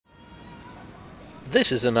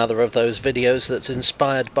This is another of those videos that's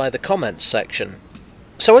inspired by the comments section.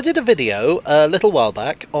 So I did a video a little while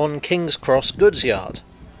back on King's Cross goods yard.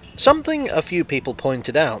 Something a few people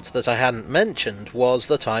pointed out that I hadn't mentioned was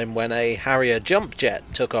the time when a Harrier jump jet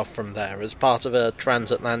took off from there as part of a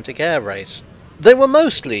transatlantic air race. They were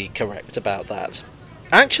mostly correct about that.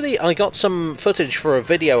 Actually, I got some footage for a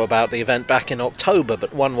video about the event back in October,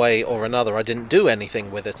 but one way or another I didn't do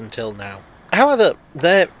anything with it until now. However,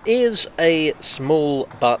 there is a small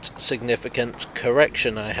but significant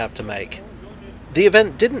correction I have to make. The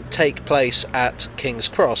event didn't take place at King's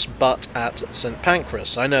Cross, but at St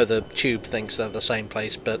Pancras. I know the Tube thinks they're the same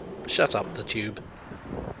place, but shut up, the Tube.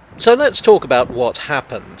 So let's talk about what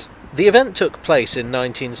happened. The event took place in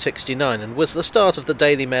 1969 and was the start of the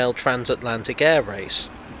Daily Mail Transatlantic Air Race.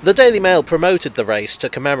 The Daily Mail promoted the race to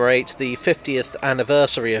commemorate the 50th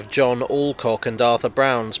anniversary of John Alcock and Arthur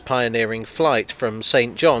Brown's pioneering flight from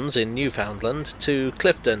St John's in Newfoundland to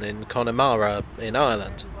Clifton in Connemara in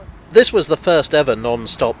Ireland. This was the first ever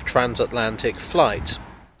non-stop transatlantic flight.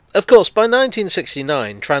 Of course, by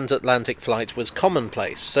 1969 transatlantic flight was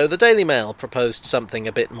commonplace, so the Daily Mail proposed something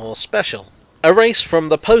a bit more special. A race from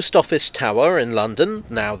the Post Office Tower in London,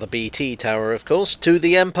 now the BT Tower of course, to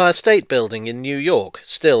the Empire State Building in New York,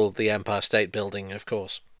 still the Empire State Building of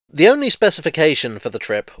course. The only specification for the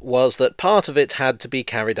trip was that part of it had to be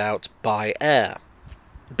carried out by air.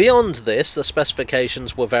 Beyond this, the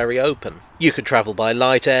specifications were very open. You could travel by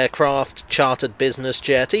light aircraft, chartered business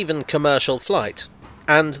jet, even commercial flight,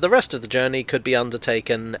 and the rest of the journey could be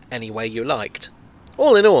undertaken any way you liked.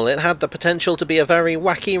 All in all, it had the potential to be a very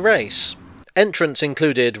wacky race. Entrants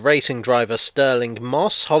included racing driver Sterling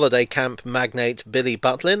Moss, holiday camp magnate Billy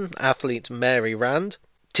Butlin, athlete Mary Rand,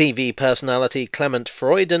 TV personality Clement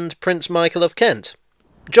Freud, and Prince Michael of Kent.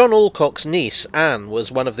 John Alcock's niece, Anne,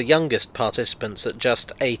 was one of the youngest participants at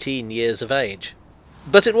just 18 years of age.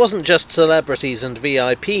 But it wasn't just celebrities and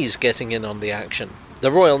VIPs getting in on the action.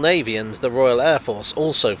 The Royal Navy and the Royal Air Force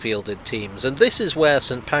also fielded teams, and this is where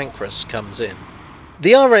St Pancras comes in.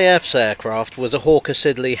 The RAF's aircraft was a Hawker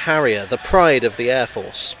Siddeley Harrier, the pride of the Air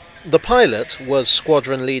Force. The pilot was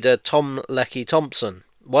Squadron Leader Tom Lecky Thompson,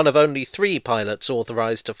 one of only 3 pilots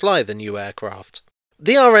authorised to fly the new aircraft.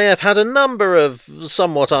 The RAF had a number of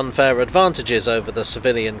somewhat unfair advantages over the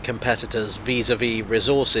civilian competitors vis-à-vis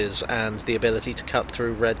resources and the ability to cut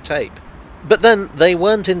through red tape. But then they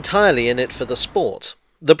weren't entirely in it for the sport.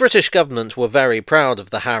 The British government were very proud of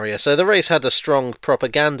the Harrier, so the race had a strong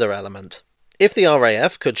propaganda element. If the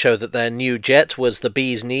RAF could show that their new jet was the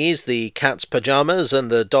bee's knees, the cat's pyjamas,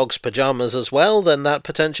 and the dog's pyjamas as well, then that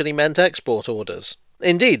potentially meant export orders.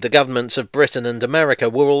 Indeed, the governments of Britain and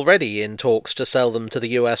America were already in talks to sell them to the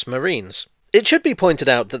US Marines. It should be pointed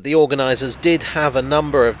out that the organisers did have a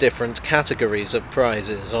number of different categories of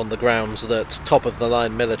prizes on the grounds that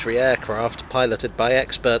top-of-the-line military aircraft piloted by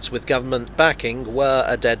experts with government backing were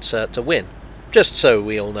a dead cert to win. Just so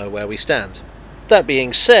we all know where we stand. That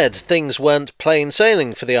being said, things weren't plain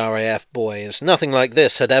sailing for the RAF boys. Nothing like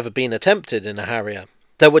this had ever been attempted in a Harrier.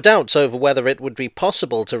 There were doubts over whether it would be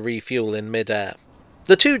possible to refuel in mid-air.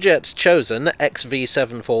 The 2 jets chosen,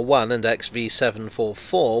 XV741 and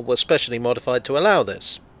XV744, were specially modified to allow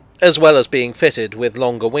this, as well as being fitted with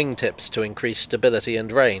longer wingtips to increase stability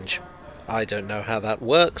and range. I don't know how that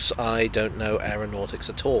works, I don't know aeronautics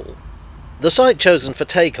at all. The site chosen for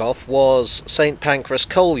takeoff was St Pancras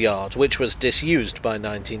Coal Yard, which was disused by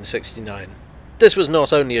 1969. This was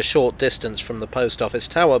not only a short distance from the Post Office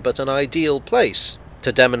Tower, but an ideal place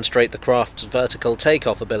to demonstrate the craft's vertical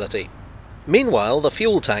takeoff ability. Meanwhile, the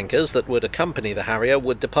fuel tankers that would accompany the Harrier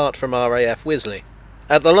would depart from RAF Wisley.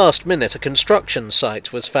 At the last minute, a construction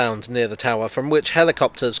site was found near the tower from which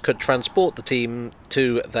helicopters could transport the team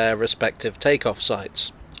to their respective takeoff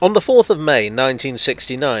sites. On the 4th of May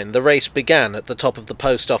 1969, the race began at the top of the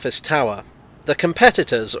Post Office Tower. The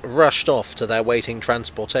competitors rushed off to their waiting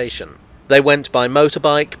transportation. They went by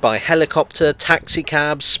motorbike, by helicopter,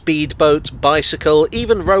 taxicab, speedboat, bicycle,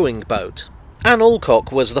 even rowing boat. Anne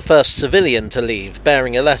Alcock was the first civilian to leave,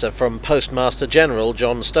 bearing a letter from Postmaster General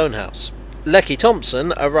John Stonehouse. Lecky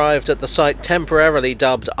Thompson arrived at the site temporarily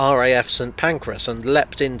dubbed RAF St Pancras and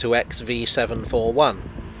leapt into XV741.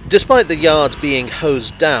 Despite the yard being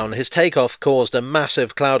hosed down, his takeoff caused a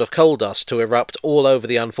massive cloud of coal dust to erupt all over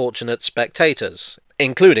the unfortunate spectators,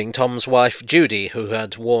 including Tom's wife Judy, who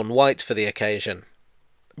had worn white for the occasion.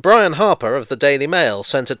 Brian Harper of the Daily Mail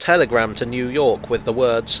sent a telegram to New York with the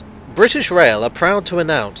words, "British Rail are proud to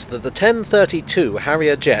announce that the 10:32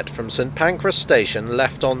 Harrier jet from St Pancras Station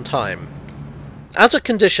left on time." As a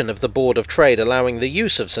condition of the Board of Trade allowing the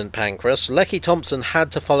use of St Pancras, Lecky Thompson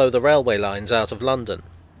had to follow the railway lines out of London.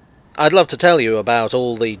 I'd love to tell you about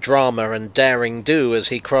all the drama and daring do as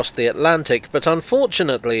he crossed the Atlantic, but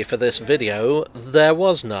unfortunately for this video, there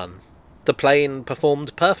was none. The plane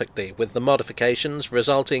performed perfectly, with the modifications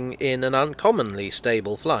resulting in an uncommonly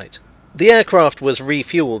stable flight. The aircraft was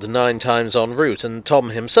refueled 9 times en route, and Tom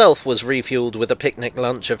himself was refueled with a picnic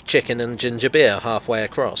lunch of chicken and ginger beer halfway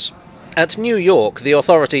across. At New York, the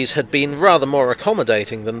authorities had been rather more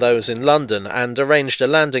accommodating than those in London, and arranged a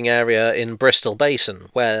landing area in Bristol Basin,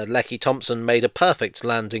 where Lecky Thompson made a perfect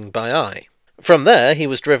landing by eye. From there, he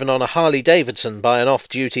was driven on a Harley-Davidson by an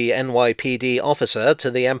off-duty NYPD officer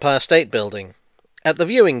to the Empire State Building. At the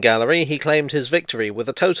viewing gallery, he claimed his victory with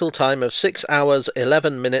a total time of 6 hours,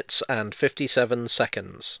 11 minutes and 57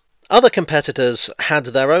 seconds. Other competitors had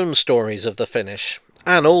their own stories of the finish.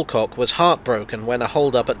 Anne Alcock was heartbroken when a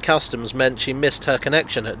hold-up at customs meant she missed her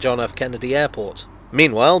connection at John F. Kennedy Airport.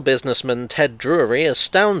 Meanwhile, businessman Ted Drury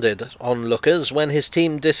astounded onlookers when his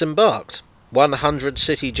team disembarked. 100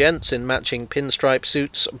 city gents in matching pinstripe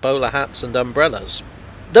suits, bowler hats and umbrellas.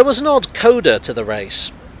 There was an odd coda to the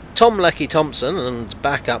race. Tom Lecky Thompson and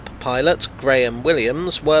backup pilot Graham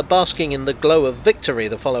Williams were basking in the glow of victory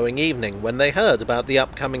the following evening when they heard about the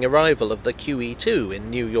upcoming arrival of the QE-2 in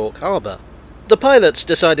New York Harbour. The pilots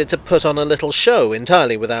decided to put on a little show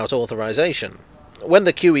entirely without authorization. When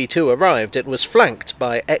the QE-2 arrived, it was flanked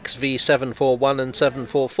by XV-741 and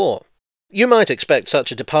 744. You might expect such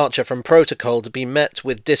a departure from protocol to be met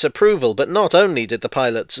with disapproval, but not only did the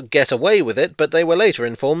pilots get away with it, but they were later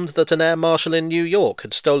informed that an air marshal in New York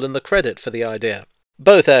had stolen the credit for the idea.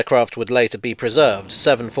 Both aircraft would later be preserved,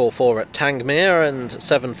 744 at Tangmere and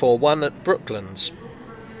 741 at Brooklands.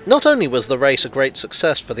 Not only was the race a great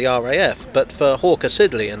success for the RAF, but for Hawker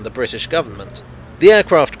Siddeley and the British government. The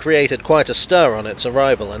aircraft created quite a stir on its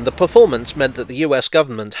arrival, and the performance meant that the US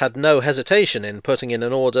government had no hesitation in putting in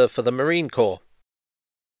an order for the Marine Corps.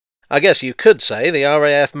 I guess you could say the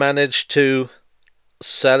RAF managed to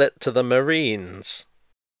sell it to the Marines.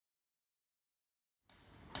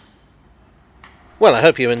 Well, I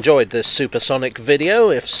hope you enjoyed this supersonic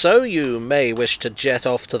video. If so, you may wish to jet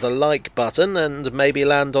off to the like button and maybe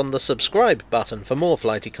land on the subscribe button for more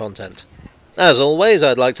flighty content. As always,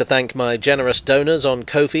 I'd like to thank my generous donors on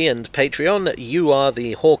Ko-fi and Patreon. You are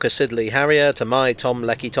the Hawker Siddeley Harrier to my Tom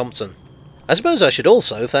Lecky Thompson. I suppose I should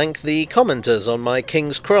also thank the commenters on my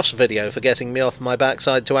King's Cross video for getting me off my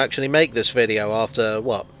backside to actually make this video after,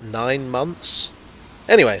 9 months?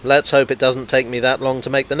 Anyway, let's hope it doesn't take me that long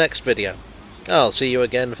to make the next video. I'll see you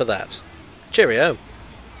again for that. Cheerio!